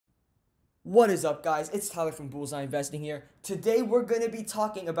What is up, guys? It's Tyler from Bullseye Investing here. Today we're going to be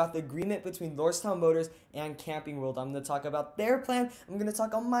talking about the agreement between Lordstown Motors and Camping World. I'm going to talk about their plan. I'm going to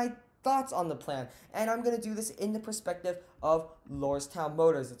talk on my thoughts on the plan, and I'm going to do this in the perspective of Lordstown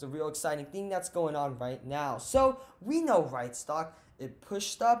Motors. It's a real exciting thing that's going on right now. So we know right stock, it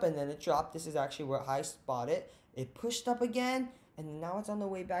pushed up and then it dropped. This is actually where I spot it. It pushed up again and now it's on the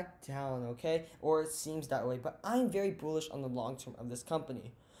way back down, okay? Or it seems that way, but I'm very bullish on the long term of this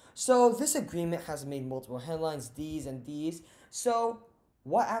company. So this agreement has made multiple headlines, these and these. So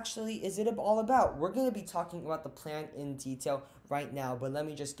what actually is it all about? We're going to be talking about the plan in detail right now, but let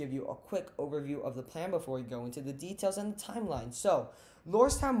me just give you a quick overview of the plan before we go into the details and the timeline. So,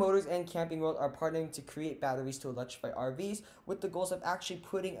 Lordstown Motors and Camping World are partnering to create batteries to electrify RVs with the goals of actually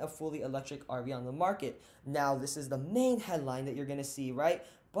putting a fully electric RV on the market. Now, this is the main headline that you're going to see, right?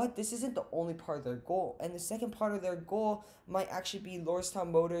 But this isn't the only part of their goal. And the second part of their goal might actually be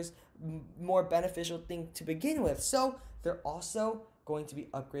Lordstown Motors' more beneficial thing to begin with. So they're also going to be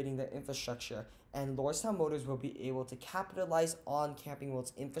upgrading their infrastructure. And Lordstown Motors will be able to capitalize on Camping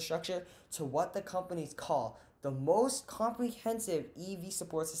World's infrastructure to what the companies call the most comprehensive EV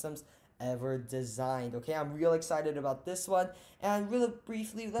support systems ever designed. Okay, I'm real excited about this one. And really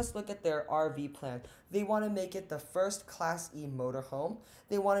briefly, let's look at their RV plan. They want to make it the first Class E motorhome.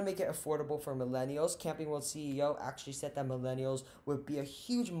 They want to make it affordable for millennials. Camping World CEO actually said that millennials would be a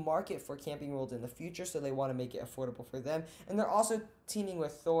huge market for Camping World in the future, so they want to make it affordable for them. And they're also teaming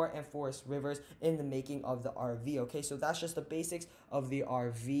with Thor and Forest Rivers in the making of the RV. Okay, so that's just the basics of the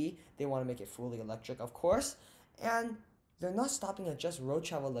RV. They want to make it fully electric, of course. And they're not stopping at just road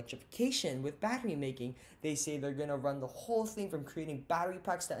travel electrification with battery making. They say they're going to run the whole thing from creating battery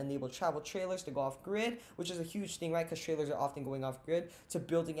packs that enable travel trailers to go off grid, which is a huge thing, right? Because trailers are often going off grid, to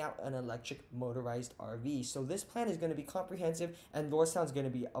building out an electric motorized RV. So this plan is going to be comprehensive, and Lordstown's going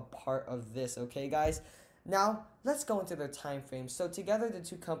to be a part of this, okay, guys? Now, let's go into their time frame. So together, the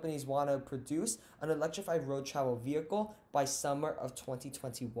two companies want to produce an electrified road travel vehicle by summer of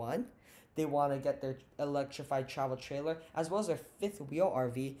 2021. They want to get their electrified travel trailer as well as their fifth wheel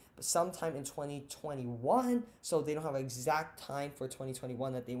RV sometime in 2021. So they don't have an exact time for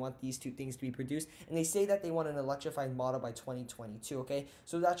 2021 that they want these two things to be produced. And they say that they want an electrified model by 2022, okay?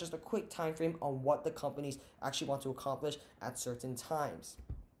 So that's just a quick time frame on what the companies actually want to accomplish at certain times.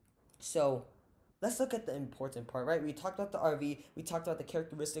 So let's look at the important part, right? We talked about the RV, we talked about the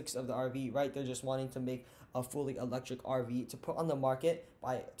characteristics of the RV, right? They're just wanting to make a fully electric RV to put on the market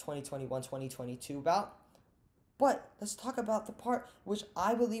by 2021, 2022 about. But let's talk about the part which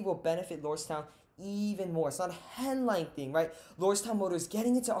I believe will benefit Lordstown even more. It's not a headline thing, right? Lordstown Motors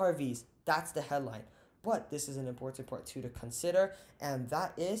getting into RVs, that's the headline. But this is an important part too to consider, and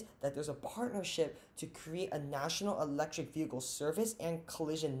that is that there's a partnership to create a national electric vehicle service and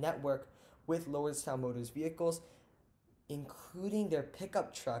collision network with Lordstown Motors vehicles, including their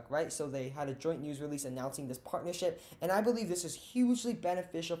pickup truck, right? So they had a joint news release announcing this partnership, and I believe this is hugely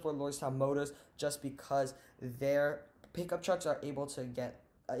beneficial for Lordstown Motors just because their pickup trucks are able to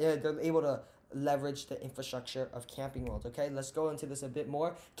they're able to leverage the infrastructure of Camping World. Okay, let's go into this a bit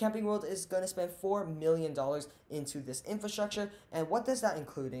more. Camping World is going to spend $4 million into this infrastructure, and what does that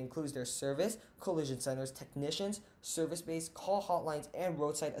include? It includes their service, collision centers, technicians, service-based call hotlines, and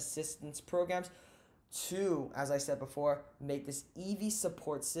roadside assistance programs to, as I said before, make this EV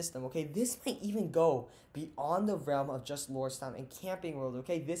support system. Okay, this might even go beyond the realm of just Lordstown and Camping World.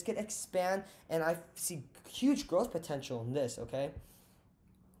 Okay, this could expand, and I see huge growth potential in this. Okay.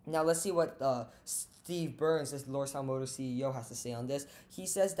 Now let's see what Steve Burns, this Lordstown Motors CEO, has to say on this. He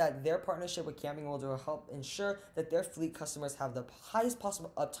says that their partnership with Camping World will help ensure that their fleet customers have the highest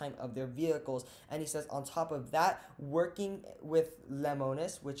possible uptime of their vehicles. And he says on top of that, working with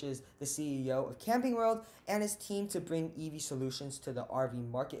Lemonis, which is the CEO of Camping World, and his team to bring EV solutions to the RV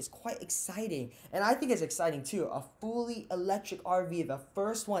market is quite exciting. And I think it's exciting too. A fully electric RV, the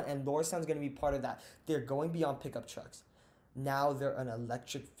first one, and Lordstown's going to be part of that. They're going beyond pickup trucks. Now they're an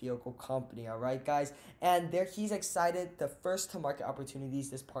electric vehicle company, all right, guys? And he's excited the first to market opportunities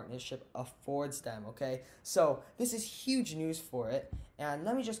this partnership affords them, okay? So this is huge news for it. And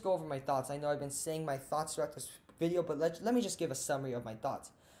let me just go over my thoughts. I know I've been saying my thoughts throughout this video, but let me just give a summary of my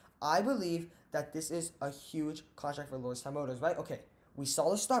thoughts. I believe that this is a huge contract for Lordstown Motors, right? Okay, we saw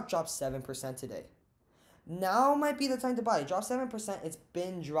the stock drop 7% today. Now might be the time to buy. It dropped 7%. It's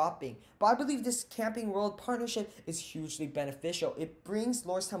been dropping. But I believe this Camping World partnership is hugely beneficial. It brings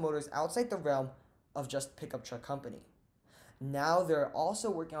Lordstown Motors outside the realm of just pickup truck company. Now they're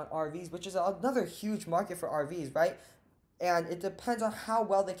also working on RVs, which is another huge market for RVs, right? and it depends on how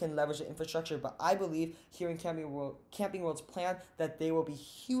well they can leverage the infrastructure. But I believe here in Camping World's plan that they will be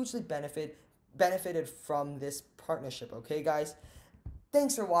hugely benefited from this partnership. Okay, guys.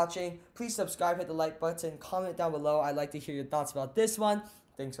 Thanks for watching. Please subscribe, hit the like button, comment down below. I'd like to hear your thoughts about this one.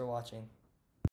 Thanks for watching.